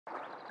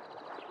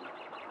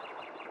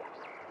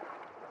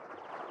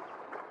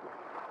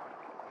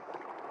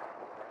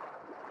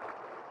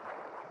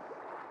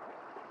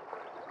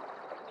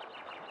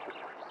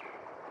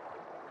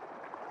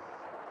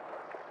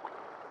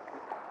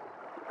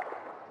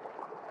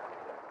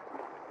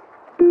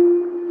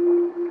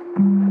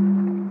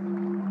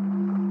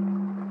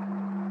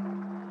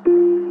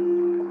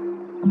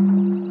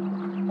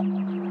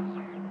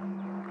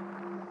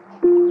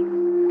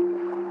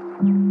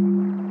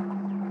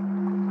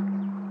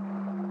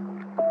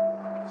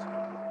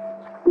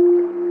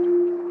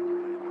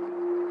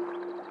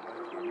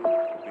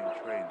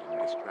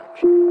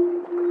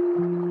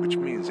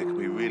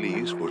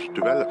to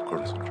develop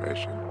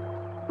concentration,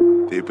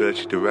 the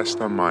ability to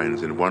rest our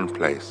minds in one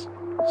place,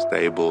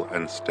 stable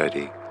and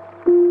steady,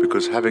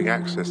 because having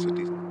access to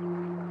these...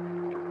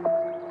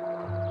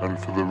 And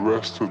for the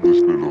rest of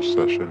this little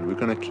session, we're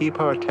going to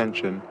keep our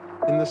attention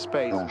in the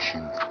space.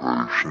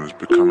 Concentration is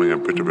becoming a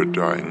bit of a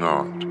dying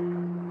art.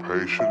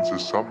 Patience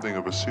is something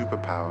of a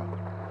superpower.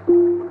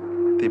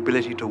 The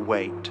ability to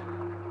wait,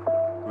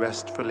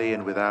 restfully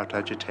and without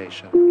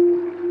agitation.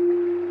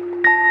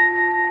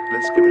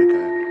 Let's give it a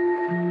go.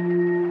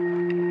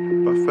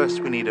 But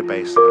first we need a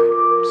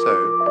baseline, so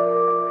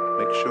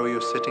make sure you're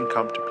sitting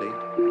comfortably,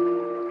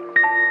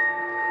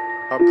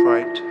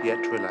 upright yet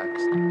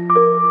relaxed,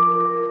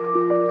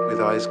 with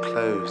eyes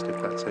closed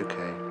if that's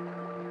okay.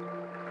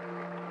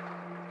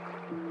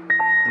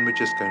 And we're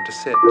just going to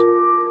sit,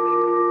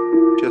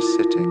 just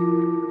sitting.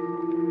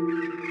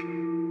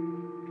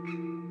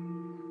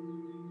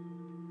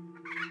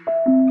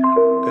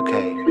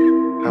 Okay,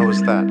 how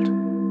was that?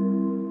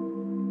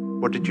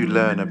 What did you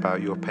learn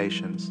about your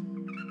patience?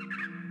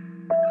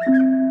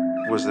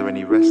 Was there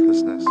any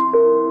restlessness?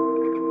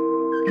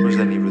 Was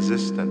there any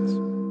resistance?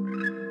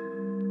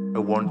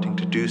 A wanting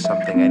to do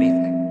something,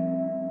 anything?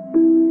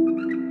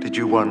 Did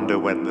you wonder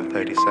when the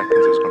 30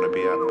 seconds was going to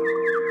be up?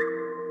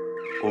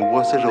 Or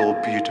was it all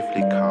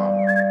beautifully calm?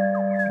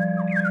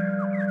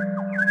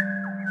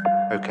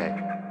 Okay,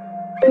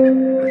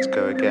 let's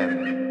go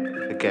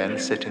again. Again,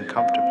 sitting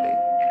comfortably.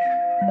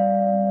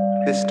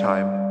 This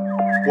time,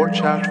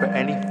 watch out for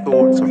any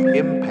thoughts of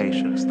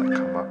impatience that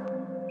come up.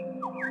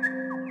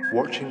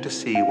 Watching to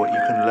see what you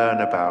can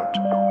learn about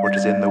what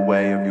is in the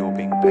way of your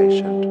being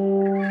patient.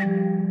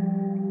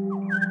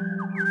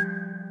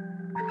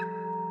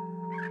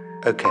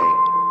 Okay,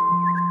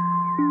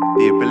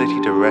 the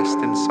ability to rest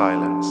in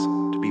silence,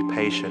 to be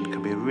patient,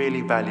 can be a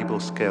really valuable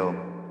skill.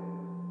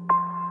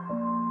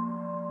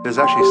 There's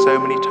actually so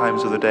many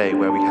times of the day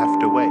where we have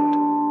to wait,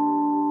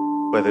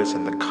 whether it's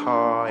in the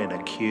car, in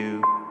a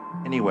queue,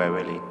 anywhere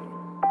really.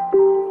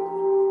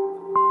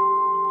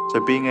 So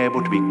being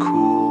able to be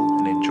cool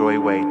and enjoy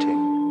waiting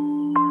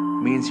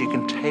means you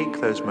can take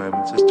those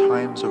moments as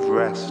times of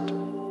rest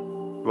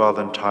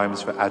rather than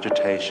times for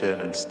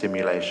agitation and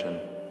stimulation,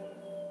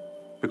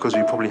 because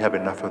we probably have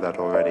enough of that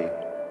already.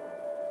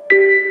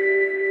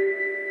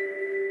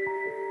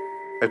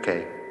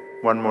 Okay,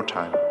 one more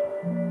time.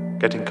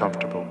 Getting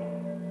comfortable.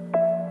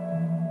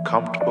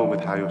 Comfortable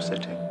with how you're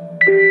sitting.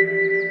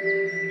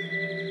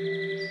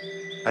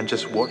 And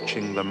just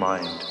watching the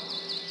mind.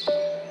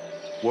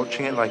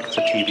 Watching it like it's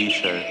a TV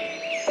show.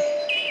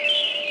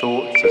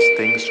 Thoughts as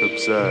things to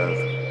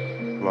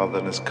observe rather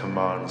than as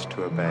commands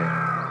to obey.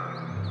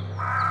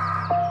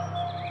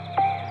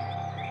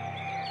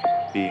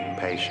 Being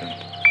patient.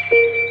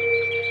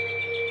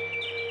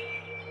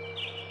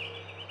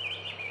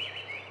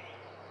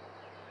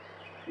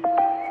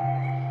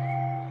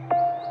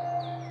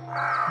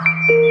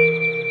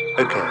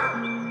 Okay,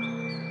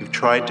 you've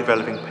tried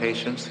developing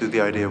patience through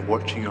the idea of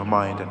watching your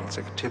mind and its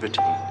activity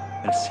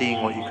and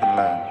seeing what you can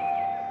learn.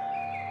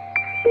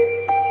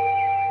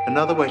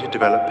 Another way to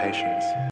develop patience